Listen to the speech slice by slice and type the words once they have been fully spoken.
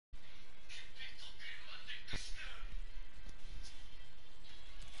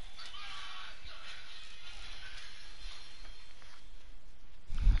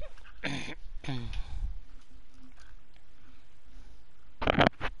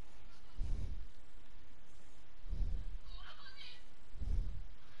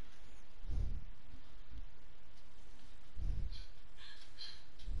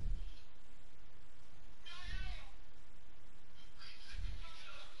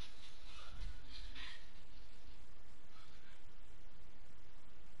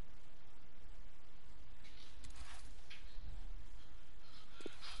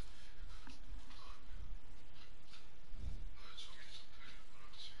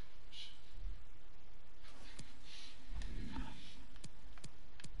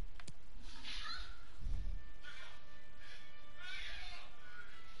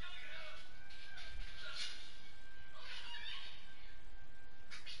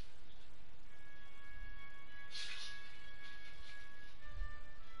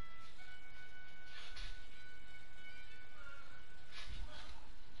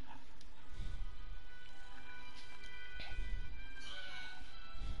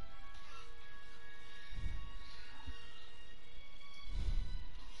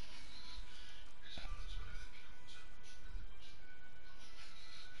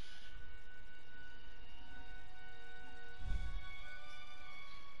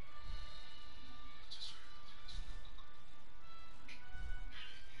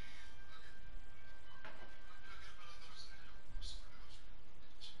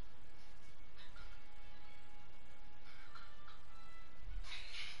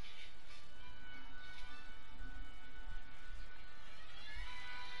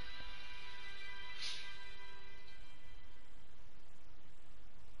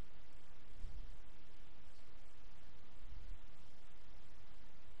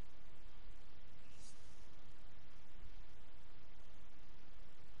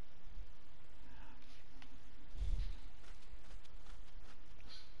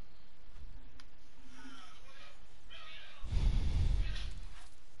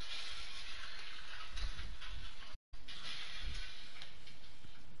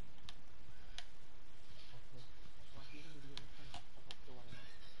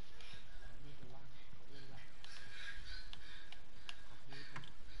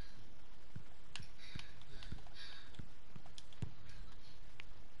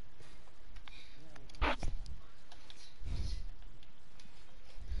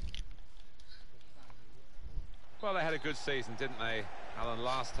had a good season, didn't they, Alan,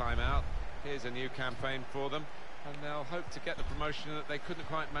 last time out? Here's a new campaign for them, and they'll hope to get the promotion that they couldn't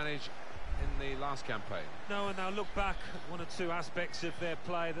quite manage in the last campaign. No, and they'll look back at one or two aspects of their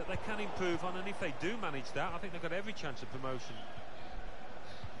play that they can improve on, and if they do manage that, I think they've got every chance of promotion.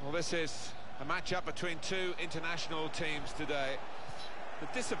 Well, this is a match-up between two international teams today. The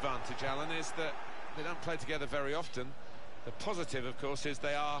disadvantage, Alan, is that they don't play together very often. The positive, of course, is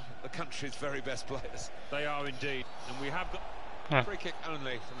they are the country's very best players. They are indeed, and we have got free kick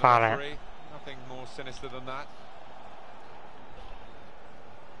only from the referee. Nothing more sinister than that.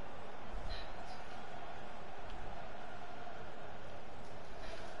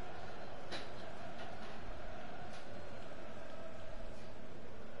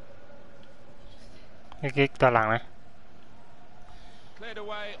 Cleared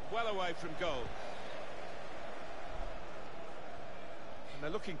away, well away from goal. And they're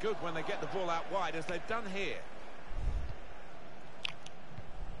looking good when they get the ball out wide, as they've done here.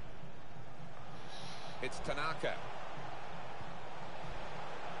 It's Tanaka.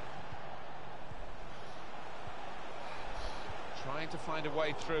 Trying to find a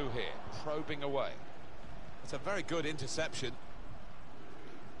way through here, probing away. It's a very good interception.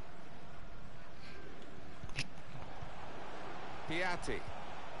 Piatti.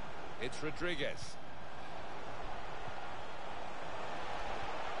 It's Rodriguez.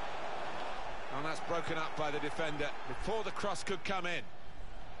 And that's broken up by the defender before the cross could come in.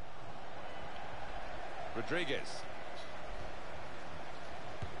 Rodriguez.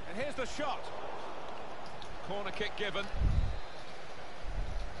 And here's the shot. Corner kick given.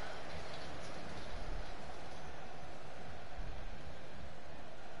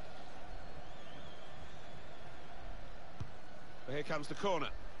 But here comes the corner.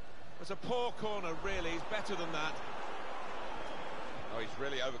 It's a poor corner, really. He's better than that. Oh, he's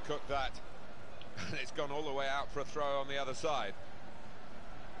really overcooked that. And it's gone all the way out for a throw on the other side.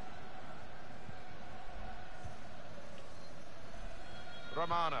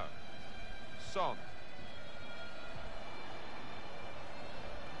 Romano. Son.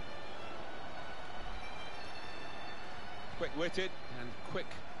 Quick-witted and quick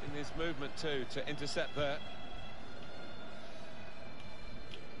in his movement too to intercept there.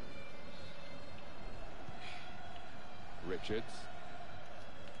 Richards.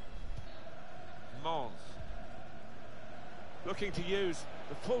 Mons. Looking to use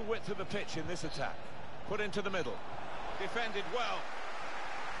the full width of the pitch in this attack. Put into the middle. Defended well.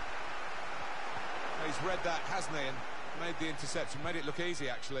 He's read that, hasn't he, and made the interception. Made it look easy,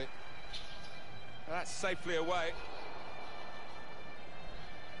 actually. That's safely away.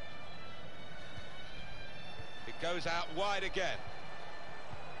 It goes out wide again.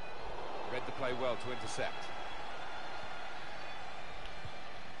 Read the play well to intercept.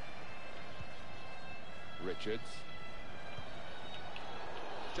 Richards.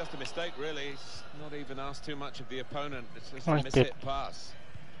 Just a mistake, really. He's not even asked too much of the opponent. It's just a miss-hit pass.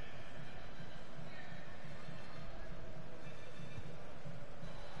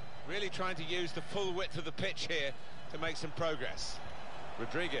 Really trying to use the full width of the pitch here to make some progress.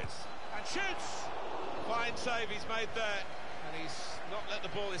 Rodriguez. And shoots! Fine save he's made there. And he's not let the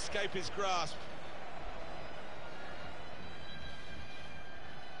ball escape his grasp.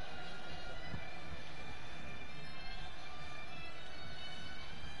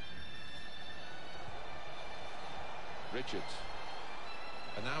 Richards.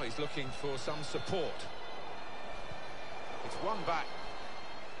 And now he's looking for some support. It's one back.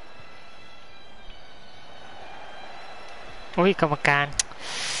 อุ้ยกรรมการ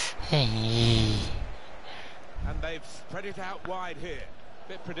And they've spread it out wide here.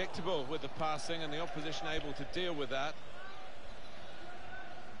 Bit predictable with the passing and the opposition able to deal with that.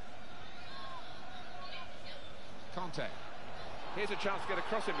 Conte. Here's a chance to get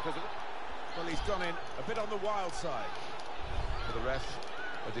across him because, well, he's gone in a bit on the wild side. For the ref,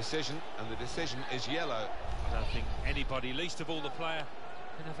 a decision, and the decision is yellow. I don't think anybody, least of all the player,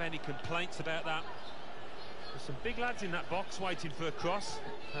 can have any complaints about that. There's some big lads in that box waiting for a cross.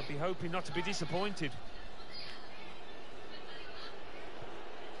 I'd be hoping not to be disappointed.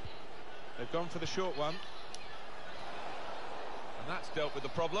 They've gone for the short one. And that's dealt with the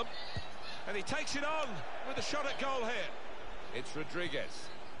problem. And he takes it on with a shot at goal here. It's Rodriguez.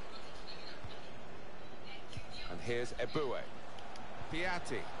 And here's Eboué.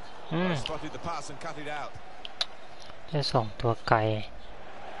 Piatti. Spotted the pass and cut it out. จะส่งตัวไกล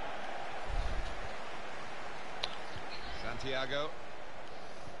Santiago.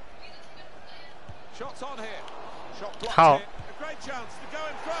 Shots on here. Shot blocked here. A great chance to go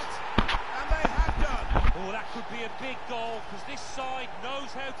in front. And they have done. Oh, that could be a big goal, because this side knows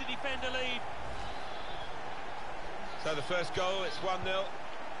how to defend a lead. So the first goal, it's 1-0.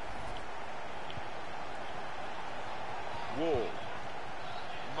 Wall.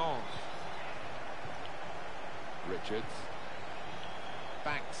 Mons. Richards.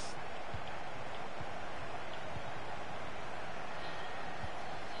 Banks.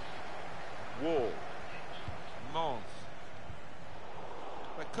 Wall. Mons.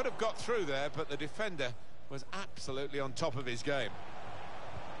 They could have got through there, but the defender was absolutely on top of his game.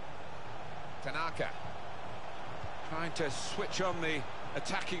 Tanaka trying to switch on the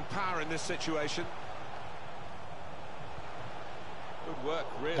attacking power in this situation. Good work,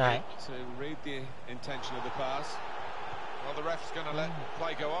 really, to read the intention of the pass. Well, the ref's going to let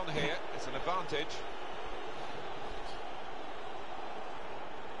play go on here. It's an advantage.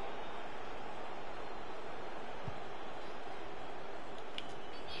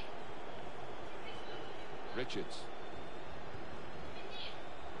 Richards.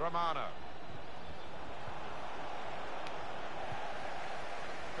 Romano.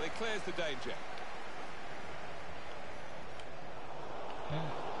 Well, he clears the danger.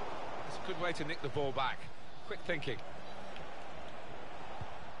 It's a good way to nick the ball back. Quick thinking.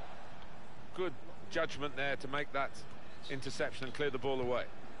 Good judgment there to make that interception and clear the ball away.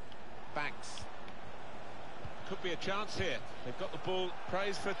 Banks. Could be a chance here. They've got the ball.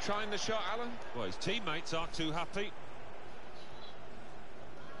 Praise for trying the shot, Alan. Well, his teammates aren't too happy.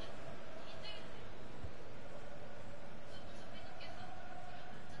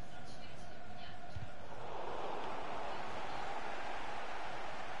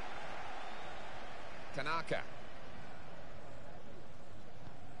 Tanaka.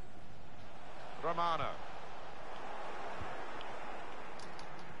 Romano.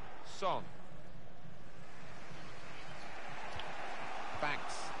 Son.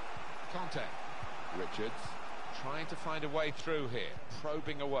 Banks. Conte. Richards trying to find a way through here,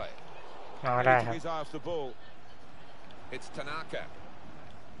 probing away. เอาได้ค Took รับ his eye off the ball. It's Tanaka.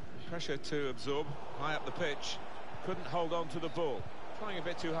 Pressure to absorb, high up the pitch. Couldn't hold on to the ball. Trying a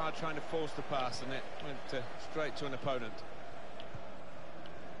bit too hard, trying to force the pass, and it went straight to an opponent.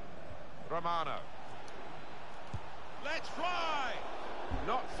 Romano. Let's fly!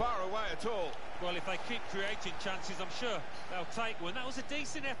 Not far away at all. Well, if they keep creating chances, I'm sure they'll take one. That was a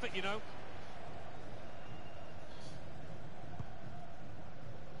decent effort, you know.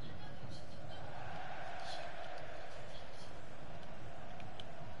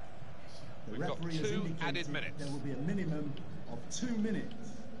 The We've got referee has 2 indicated added minutes. there will be a minimum of 2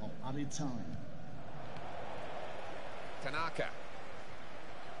 minutes of added time. Tanaka.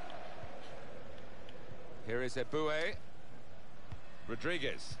 Here is Ebue.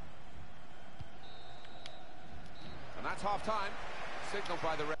 Rodriguez. And that's half-time, signalled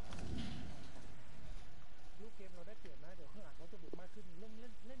by the ref. ลูกเกมเราได้เปรียบนะเดี๋ยวข้างหลังเขาจะบุกมากขึ้นเ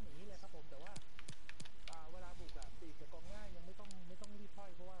ล่นอย่างนี้เลยครับผมแต่ว่าเวลาบุกอะปีกกับกองหน้ายังไม่ต้องรีบห้อย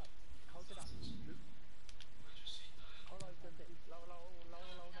เพราะว่าเขาจะดักเขาลอยจนแต่เรา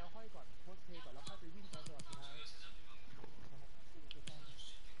แนวห้อยก่อนโพสเพย์ก่อนแล้วค่อยไปวิ่งตอนจังหวะสุดท้า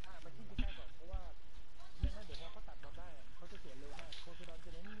ยมันขึ้นใกล้ก่อนเพราะว่าไม่งั้นเดี๋ยวพอเขาตัดบอลได้เขาจะสวนเร็วมากโพสเพย์จ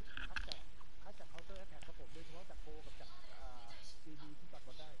ะเน้นคัดจากเคาน์เตอร์แอทแทคครับผมโดยเฉพาะจากโกกับจากซีดีที่ตัดบ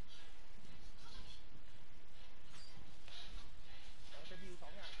อลได้จะมี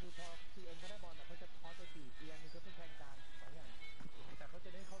2อย่างคือพอ CN เขาได้บอลเขาจะพอตัวปีกอีกอย่างนึงก็เป็นแทนกลาง2อย่างแต่เขาจะ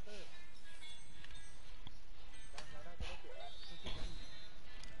เน้นเคาน์เตอร์เราได้จะได้เปรียบ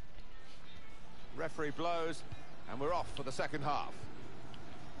Referee blows, and we're off for the second half.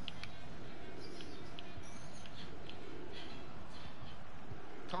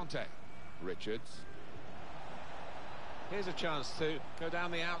 Conte. Richards. Here's a chance to go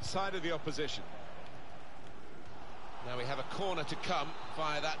down the outside of the opposition. Now we have a corner to come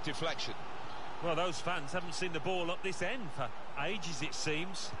via that deflection. Well, those fans haven't seen the ball up this end for ages, it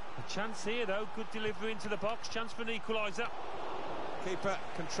seems. A chance here, though. Good delivery into the box. Chance for an equaliser. Keeper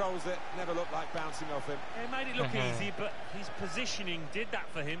controls it, never looked like bouncing off him. It made it look easy, but his positioning did that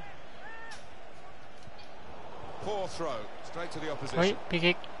for him. Poor throw, straight to the เฮ้ย opposition. พี่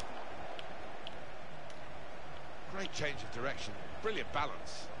กิ๊ก Great change of direction, brilliant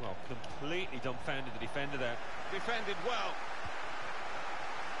balance. Well, completely dumbfounded the defender there. Defended well.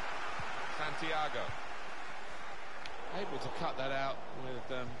 Santiago. Able to cut that out with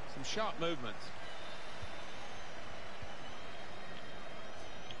some sharp movement.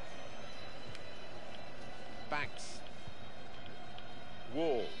 Banks.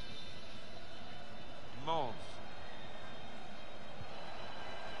 Wall. Mons.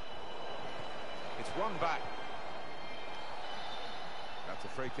 It's one back. That's a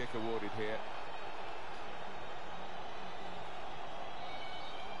free kick awarded here.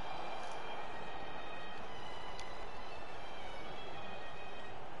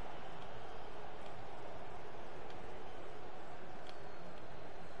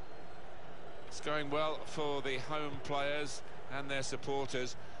 It's going well for the home players and their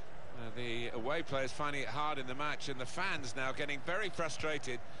supporters. The away players finding it hard in the match, and the fans now getting very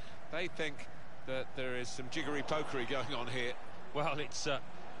frustrated. They think that there is some jiggery-pokery going on here. Well, it's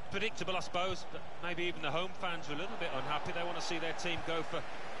predictable, I suppose, but maybe even the home fans are a little bit unhappy. They want to see their team go for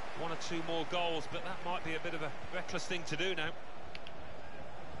 1 or 2 more goals, but that might be a bit of a reckless thing to do now.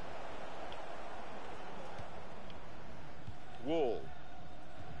 Wall.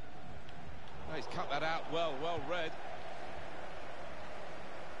 Oh, he's cut that out well read.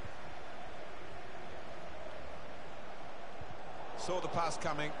 Saw the pass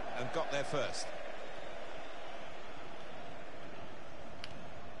coming and got there first.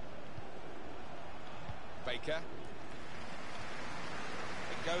 Baker.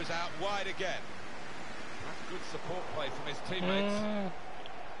 It goes out wide again. That's good support play from his teammates.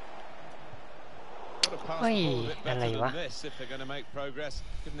 Got to pass the ball a bit better than this if they're going to make progress.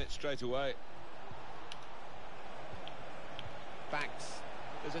 Giving it straight away. Banks.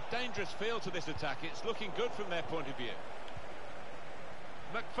 There's a dangerous feel to this attack. It's looking good from their point of view.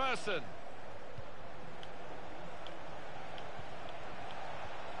 McPherson.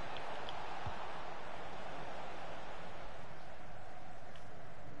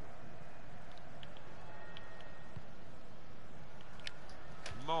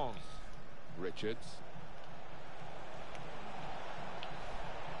 Mons. Richards.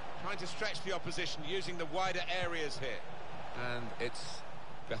 Trying to stretch the opposition, using the wider areas here. And it's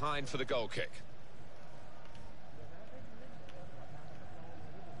behind for the goal kick.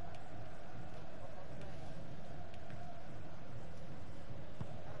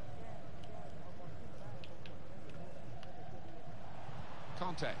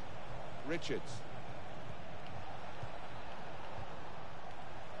 Conte. Richards.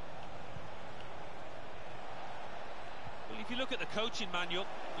 Well, if you look at the coaching manual,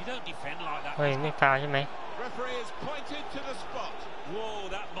 you don't defend like that. เฮ้ยไม่ฟาวใช่ไหม Referee has pointed to the spot. Whoa,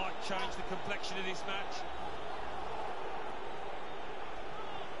 that might change the complexion of this match.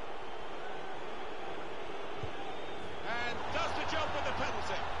 And does the job with the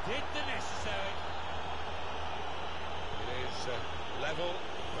penalty. Did the necessary. It is level.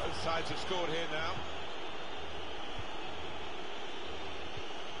 Both sides have scored here now.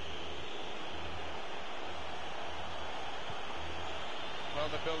 Well,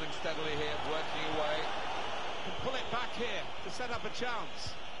 they're building steadily here, working away. Can pull it back here to set up a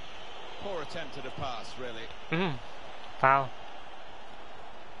chance. Poor attempt at a pass, really. ฟาว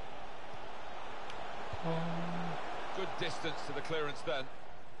Good distance to the clearance then.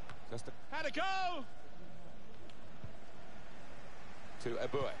 Just had a go! To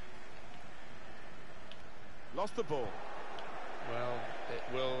Eboué. Lost the ball. Well, it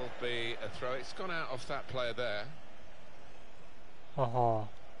will be a throw. It's gone out off that player there. โอ้โห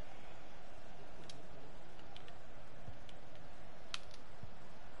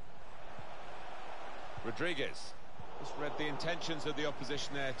Rodriguez just read the intentions of the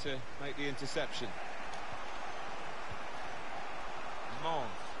opposition there to make the interception.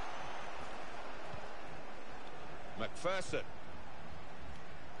 Mons. McPherson.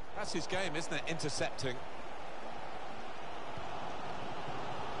 That's his game, isn't it? Intercepting.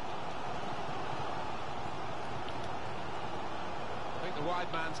 I think the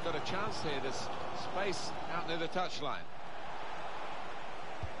wide man's got a chance here. There's space out near the touchline.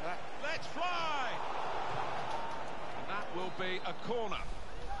 Let's fly! And that will be a corner.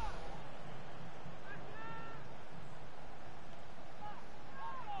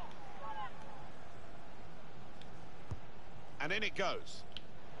 And in it goes.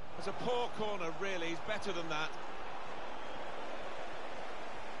 It's a poor corner, really. He's better than that.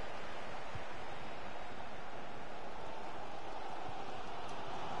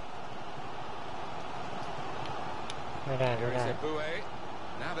 Here is Eboué.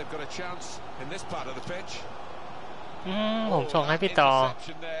 Now they've got a chance in this part of the pitch. ผมส่งให้พี่ต่อ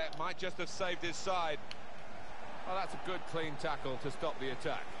Interception there might just have saved his side. Oh, that's a good clean tackle to stop the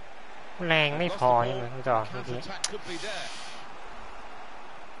attack. แรงไม่พอใช่ไหมพี่ต่อเมื่อกี้ Counter-attack could be there.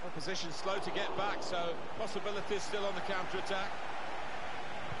 Opposition slow to get back, so possibilities still on the counter-attack.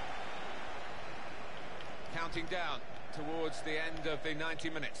 Counting down towards the end of the 90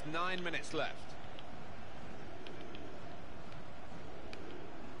 minutes. 9 minutes left.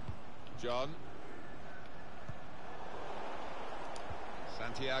 John.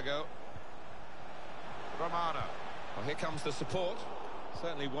 Santiago. Romano. Well, here comes the support.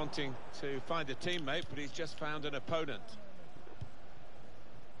 Certainly wanting to find a teammate, but he's just found an opponent.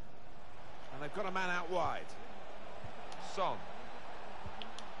 And they've got a man out wide. Son.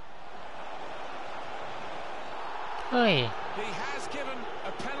 เฮ้ย He has given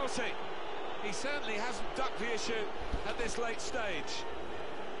a penalty. He certainly hasn't ducked the issue at this late stage.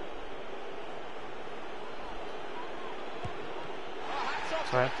 Oh, hats off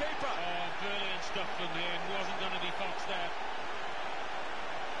to the keeper. Oh, brilliant stuff from him. Wasn't going to be foxed there.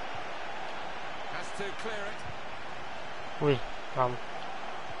 Has to clear it. อุ้ยท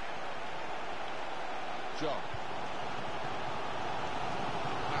John.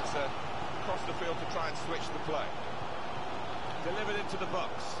 That's across the field to try and switch the play. Delivered into the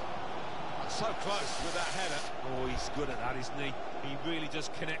box. So close with that header. Oh, he's good at that, isn't he? He really does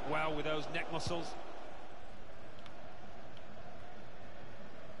connect well with those neck muscles.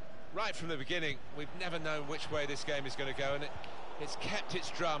 Right from the beginning, we've never known which way this game is going to go, and it's kept its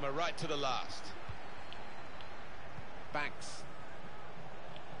drama right to the last. Banks.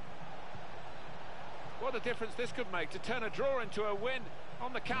 What a difference this could make to turn a draw into a win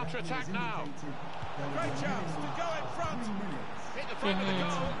on the counter-attack now. Great chance to go in front. Hit the front of the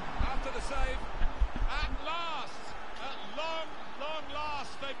goal after the save. At last, at long last,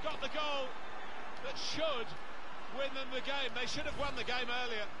 they've got the goal that should win them the game. They should have won the game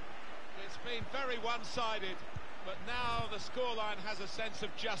earlier. It's been very one-sided, but now the scoreline has a sense of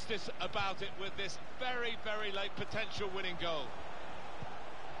justice about it with this very late potential winning goal.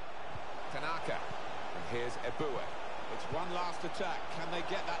 Tanaka, and here's Ebue. It's one last attack. Can they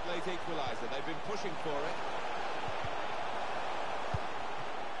get that late equaliser? They've been pushing for it.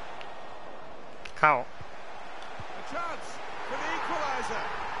 เข้า A chance for the equaliser.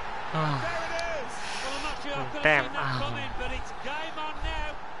 อ้าว There it is. Well, I'm not sure I've got Damn. seen that coming, but it's game on now.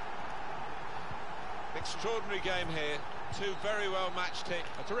 Extraordinary game here. Two very well matched teams.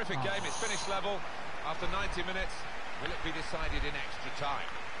 A terrific game. It's finished level after 90 minutes. Will it be decided in extra time?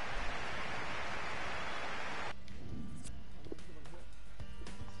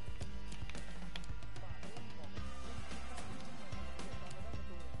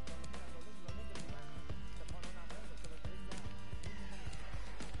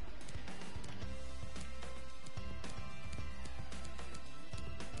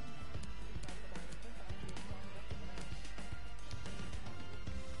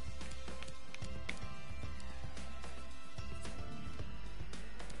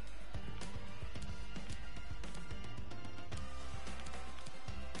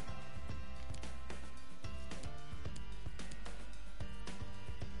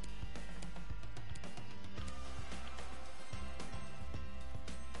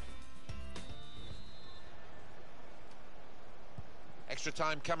 Extra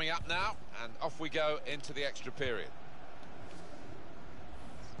time coming up now, and off we go into the extra period.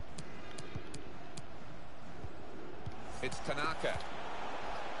 It's Tanaka.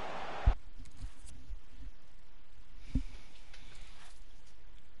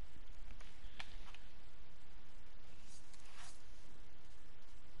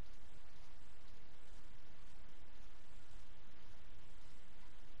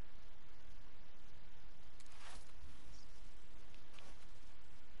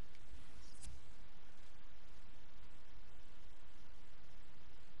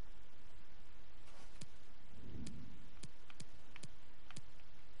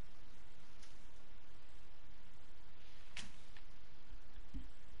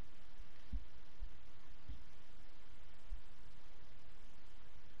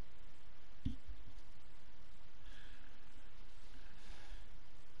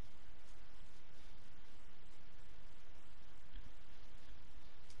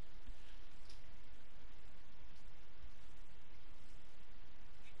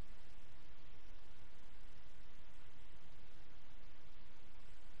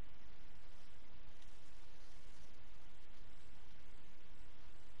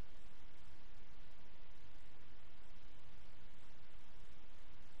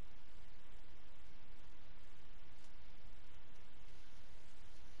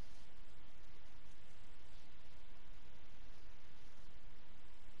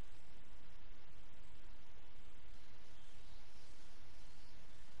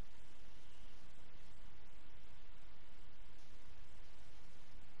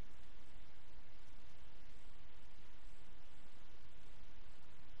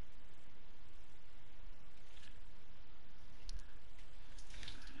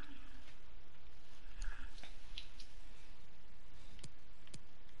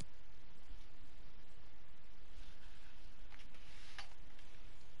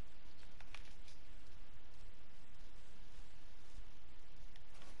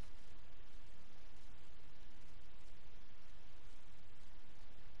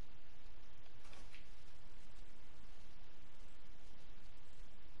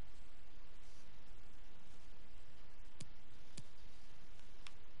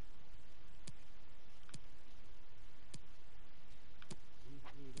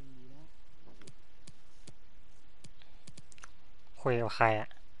 คุยกับใครอ่ะ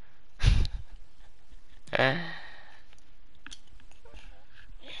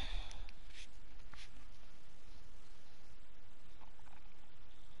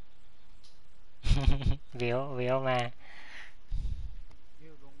วิวมา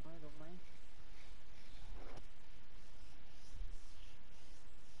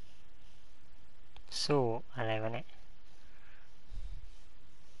สู้อะไรวะเนี่ย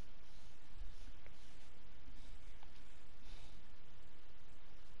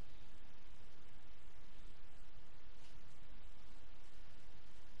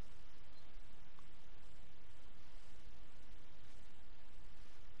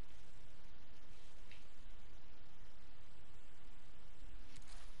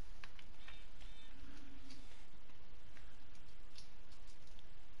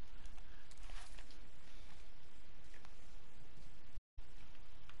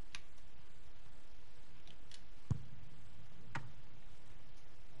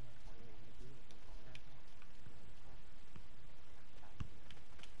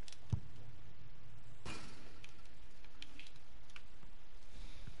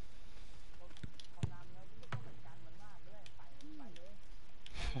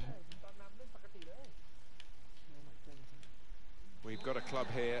We've got a club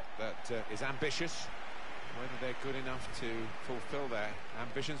here that is ambitious. Whether they're good enough to fulfil their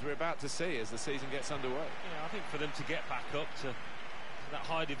ambitions, we're about to see as the season gets underway. Yeah, I think for them to get back up to that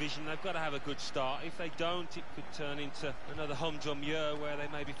high division, they've got to have a good start. If they don't, it could turn into another humdrum year where they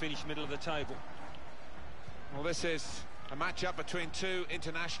maybe finish middle of the table. Well, this is a match-up between two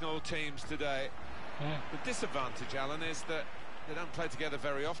international teams today. The disadvantage, Alan, is that they don't play together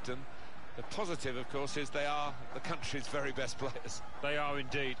very often. The positive, of course, is they are the country's very best players. They are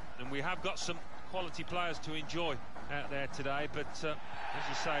indeed, and we have got some quality players to enjoy out there today, but as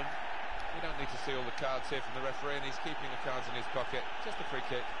you say, we don't need to see all the cards here from the referee, and he's keeping the cards in his pocket. Just a free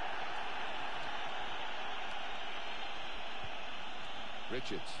kick.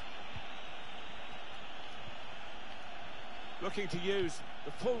 Richards. Looking to use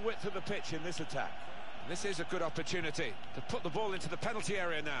the full width of the pitch in this attack. And this is a good opportunity to put the ball into the penalty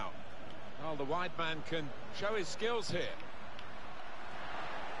area now. Well, the wide man can show his skills here.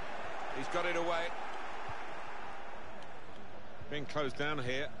 He's got it away. Being closed down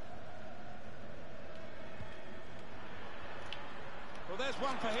here. Well, there's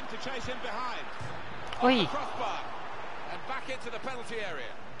one for him to chase in behind. On the crossbar. And back into the penalty area.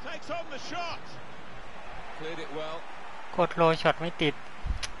 Takes on the shot. Cleared it well. กดโลช็อตไม่ติด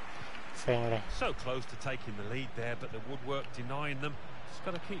เซ็งเลย so close to taking the lead there, but the woodwork denying them. Just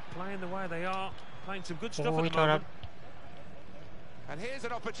got to keep playing the way they are, playing some good stuff at the moment. And here's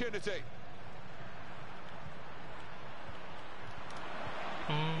an opportunity.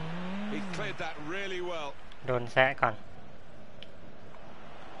 He cleared that really well. โดนแซะก่อน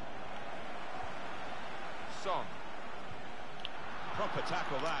Son. Proper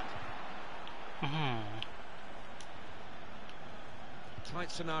tackle that.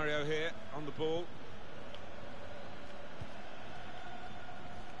 Tight scenario here on the ball.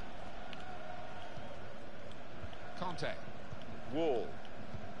 Conte. Wall.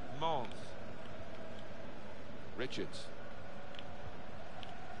 Mons. Richards.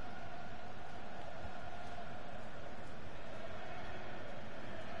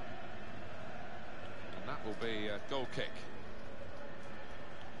 And that will be a goal kick.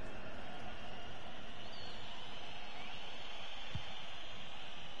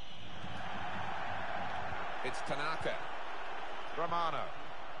 It's Tanaka, Romano,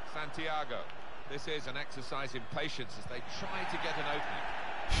 Santiago. This is an exercise in patience as they try to get an opening.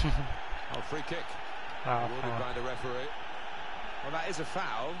 Free kick. Awarded by the referee. Well, that is a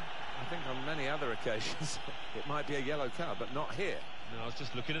foul. I think on many other occasions it might be a yellow card, but not here. No, I was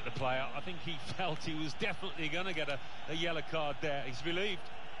just looking at the player. I think he felt he was definitely going to get a yellow card there. He's relieved.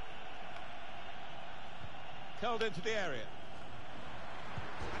 Curled into the area.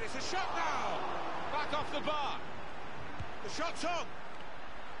 And it's a shot now! Back off the bar. The shot's on.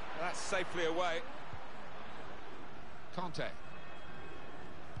 That's safely away. Conte.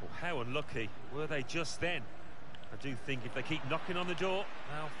 Well, how unlucky were they just then? I do think if they keep knocking on the door,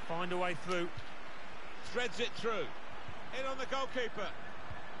 they'll find a way through. Threads it through. In on the goalkeeper.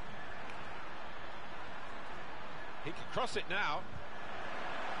 He can cross it now.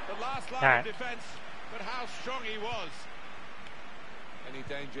 The last line of defence, but how strong he was. Any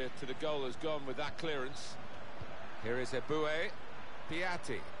danger to the goal has gone with that clearance. Here is Eboué,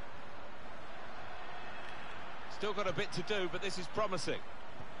 Piatti. Still got a bit to do, but this is promising.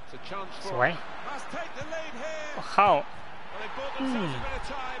 It's a chance for him. Must take the lead here.เข้า Well, they bought themselves a bit of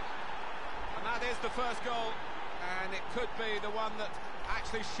time, and that is the first goal. And it could be the one that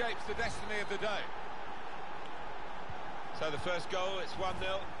actually shapes the destiny of the day. So the first goal, it's 1-0.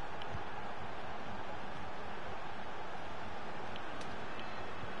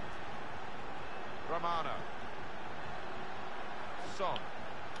 Romano. Son.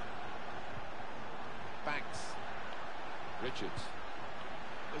 Banks. Richards.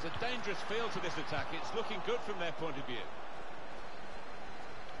 There's a dangerous feel to this attack. It's looking good from their point of view.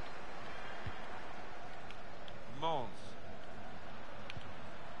 Mons.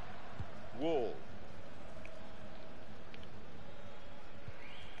 Wall.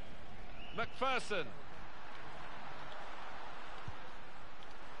 McPherson.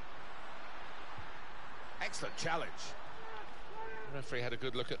 Excellent challenge. The referee had a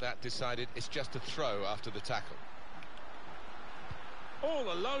good look at that, decided it's just a throw after the tackle.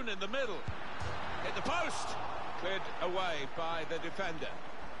 All alone in the middle. Hit the post. Cleared away by the defender.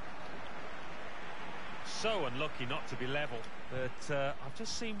 So unlucky not to be level, but I've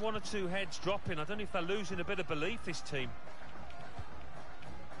just seen one or two heads dropping. I don't know if they're losing a bit of belief, this team.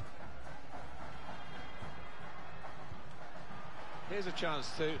 Here's a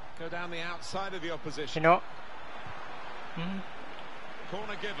chance to go down the outside of the opposition. You know.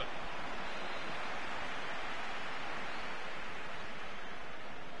 Corner given.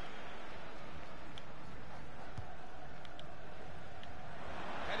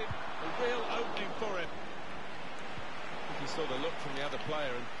 Headed a real opening for him. I think he saw the look from the other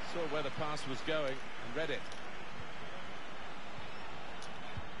player and saw where the pass was going and read it.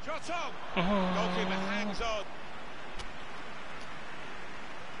 Shot on! Goalkeeper hangs on.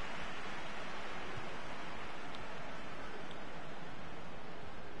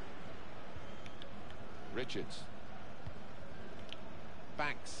 Richards.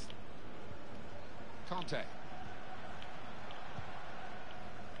 Banks. Conte.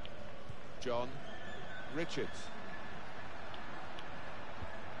 John. Richards.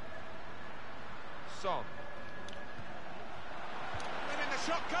 Son. Letting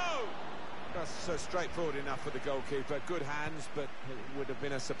the shot go! That's straightforward enough for the goalkeeper. Good hands, but it would have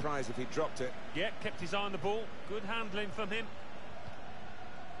been a surprise if he dropped it. Yeah, kept his eye on the ball. Good handling from him.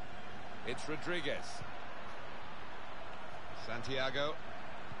 It's Rodriguez. Santiago.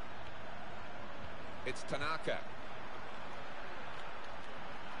 It's Tanaka.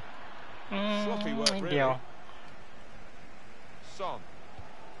 Sloppy work, really. Deal. Son.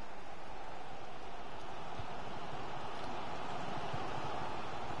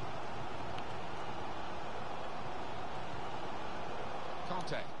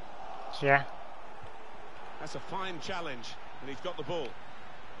 Conte. Yeah. That's a fine challenge, and he's got the ball.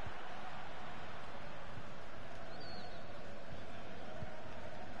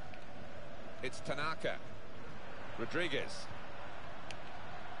 It's Tanaka. Rodriguez.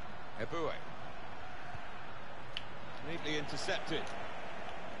 Eboué. Neatly intercepted.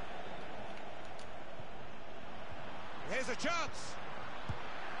 Here's a chance.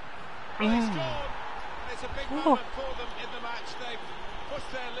 They scored. It's a big moment for them in the match. They've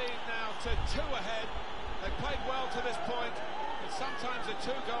pushed their lead now to 2 ahead. They've played well to this point, but sometimes a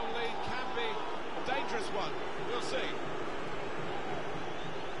 2-goal lead can be a dangerous one. We'll see.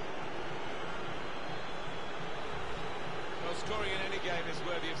 Well, scoring in any game is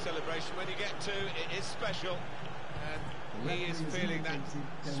worthy of celebration. When you get 2, it is special, and he is feeling that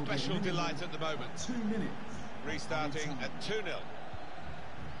special delight at the moment. 2 minutes. Restarting at 2-0.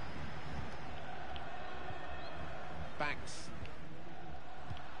 Banks.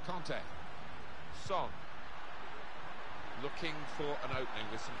 Conte. Son. Looking for an opening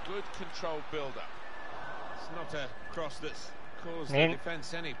with some good controlled build-up. It's not a cross that's caused the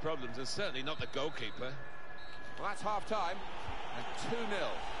defence any problems, and certainly not the goalkeeper. Well, that's half-time, and 2-0 is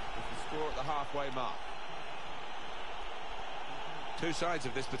the score at the halfway mark. Two sides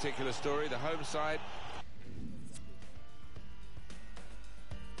of this particular story. The home side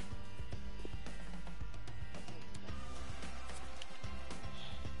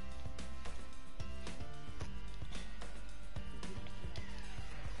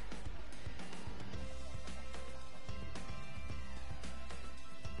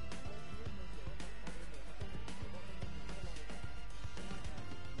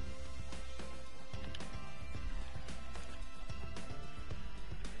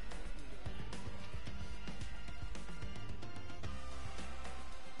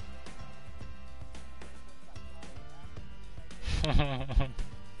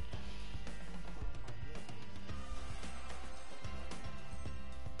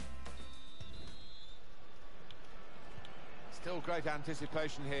still great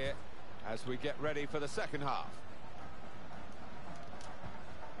anticipation here as we get ready for the second half.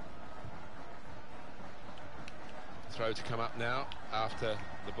 throw to come up now after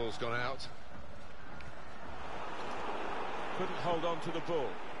the ball's gone out. Couldn't hold on to the ball.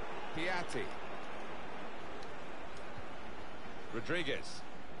 Piatti. Rodriguez.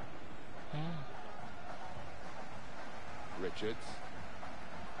 Richards.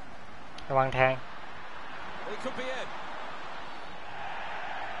 ระวังแทง It could be in.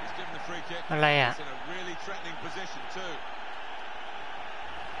 He's given the free kick. อะไรอ่ะ He's in a really threatening position too.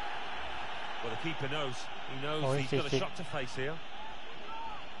 Well, the keeper knows. He knows Oh, he's got a he- shot to face here.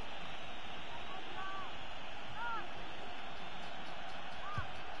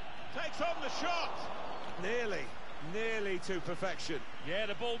 Takes on the shot. Nearly to perfection. Yeah,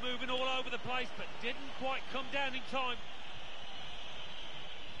 the ball moving all over the place, but didn't quite come down in time.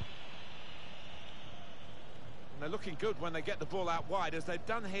 And they're looking good when they get the ball out wide, as they've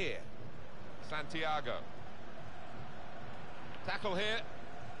done here. Santiago. Tackle here.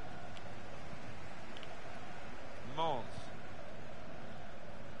 Mons.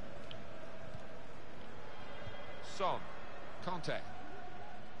 Son. Conte.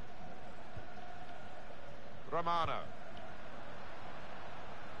 Romano.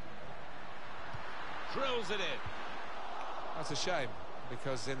 Drills it in. That's a shame,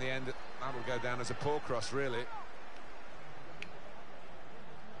 because in the end that'll go down as a poor cross, really.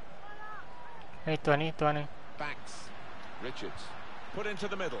 เฮ้ยตัวนี้ตัวหนึง Banks. Richards. Put into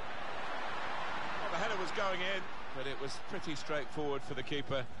the middle. Well, the header was going in, but it was pretty straightforward for the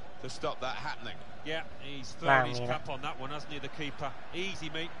keeper to stop that happening. Yeah, he's thrown his Wow, cap on that one, hasn't he, the keeper? Easy,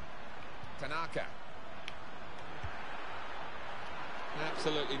 mate. Tanaka.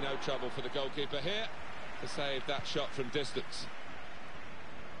 Absolutely no trouble for the goalkeeper here to save that shot from distance.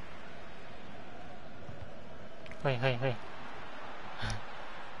 เฮ้ยเฮ้ยเฮ้ย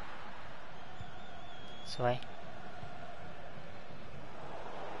สวย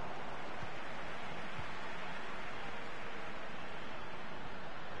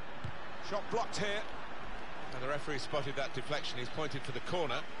Shot blocked here. And the referee spotted that deflection. He's pointed for the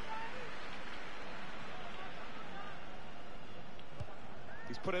corner.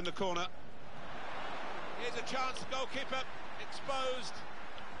 He's put in the corner. Here's a chance, goalkeeper exposed.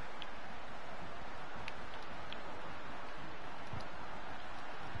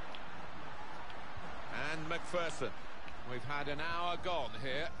 And McPherson. We've had an hour gone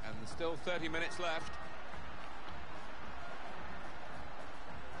here, and still 30 minutes left.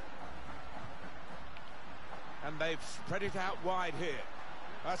 And they've spread it out wide here.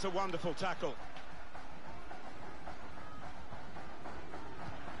 That's a wonderful tackle.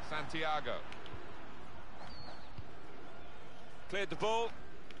 Santiago. Cleared the ball.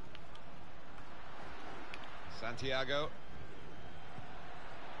 Santiago.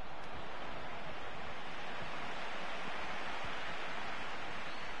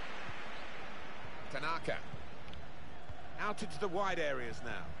 Tanaka. Out into the wide areas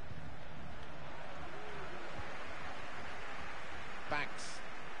now. Banks.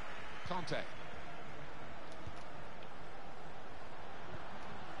 Conte.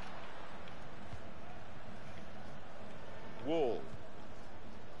 Wall.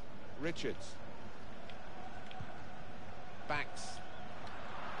 Richards. Banks.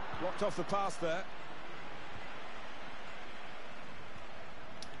 Blocked off the pass there.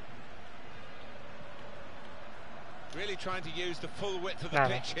 Really trying to use the full width of the ได้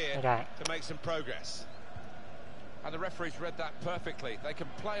ไหม pitch here ไม่ได้ to make some progress. And the referee's read that perfectly. They can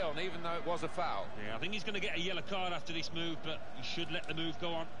play on even though it was a foul. Yeah, I think he's going to get a yellow card after this move, but he should let the move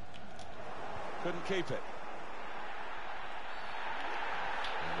go on. Couldn't keep it.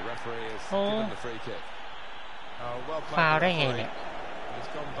 And the referee has Oh. given the free kick. Oh, well ฟาวล์ played. ได้ the ไง referee. เนี่ย And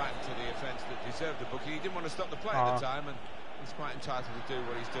he's gone back to the offence that deserved the booking. He didn't want to stop the play at the time, and he's quite entitled to do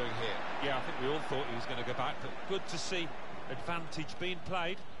what he's doing here. Yeah, I think we all thought he was going to go back, but good to see advantage being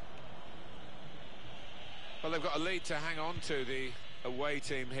played. Well, they've got a lead to hang on to, the away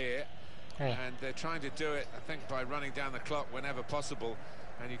team here. เฮ้ย And they're trying to do it, I think, by running down the clock whenever possible.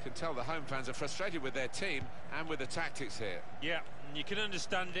 And you can tell the home fans are frustrated with their team and with the tactics here. Yeah, and you can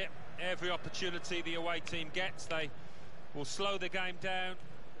understand it. Every opportunity the away team gets, they will slow the game down,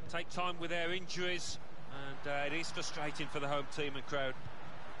 take time with their injuries, and it is frustrating for the home team and crowd.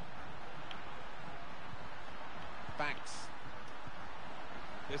 Banks.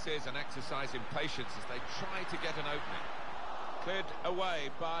 This is an exercise in patience as they try to get an opening. Cleared away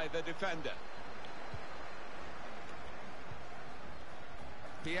by the defender.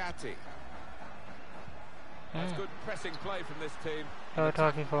 Piatti. That's good pressing play from this team. โทษโท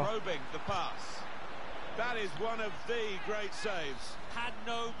ษพี่โฟ Probing the pass. That is one of the great saves. Had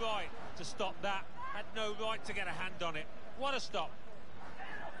no right to stop that, had no right to get a hand on it. What a stop.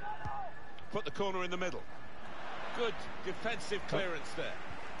 Put the corner in the middle. Good defensive clearance there.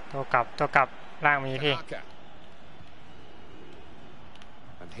 ตัวกลับล่างมีพี่ Tanaka.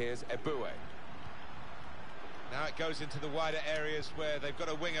 And here's Ebue. Now it goes into the wider areas where they've got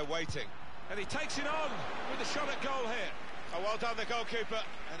a winger waiting. And he takes it on with the shot at goal here. Oh, well done, the goalkeeper.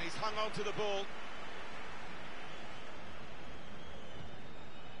 And he's hung on to the ball.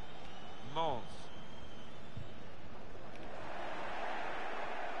 Mons.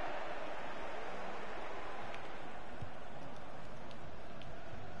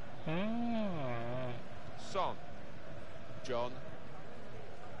 Son. John.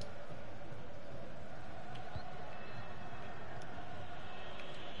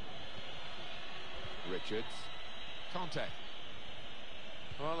 Richards. Conte.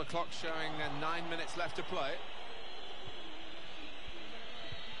 Well, the clock's showing 9 minutes left to play.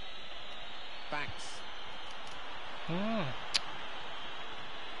 Banks.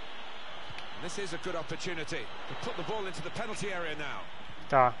 This is a good opportunity to put the ball into the penalty area now.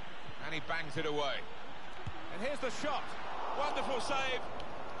 ต่อ And he bangs it away. And here's the shot. Wonderful save.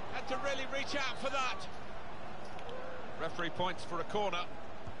 Had to really reach out for that. Referee points for a corner.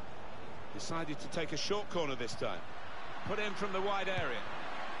 Decided to take a short corner this time. Put in from the wide area.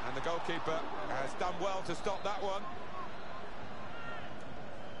 And the goalkeeper has done well to stop that one.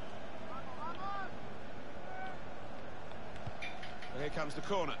 And here comes the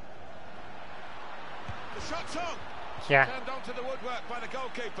corner. The shot's on. เคลียร์ Turned onto the woodwork by the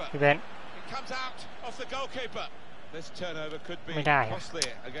goalkeeper. พี่เบน It comes out off the goalkeeper. This turnover could be ไม่ได้อะ costly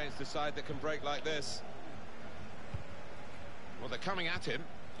against a side that can break like this. Well, they're coming at him.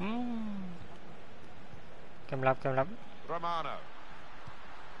 เกมรับ Romano.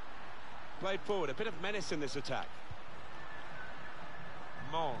 Played forward, a bit of menace in this attack.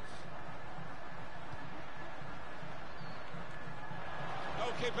 Mons.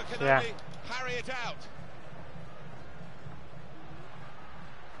 Goalkeeper can Yeah. only parry it out.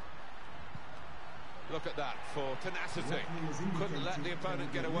 Look at that for tenacity. Couldn't let the opponent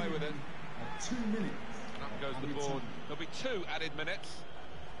get away with it. 2 minutes. And up goes the added board. time. There'll be 2 added minutes.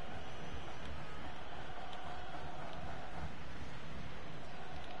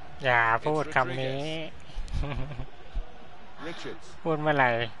 อย่าพูดคำนี้ Richards พูดเมื่อไหร่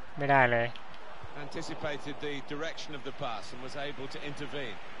ไม่ได้เลย anticipated the direction of the pass and was able to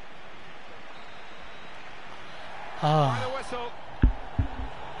intervene. By the whistle.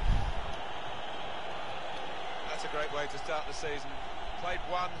 That's a great way to start the season. Played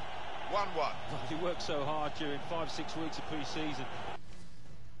 1-1. He worked so hard during 5-6 weeks of pre-season.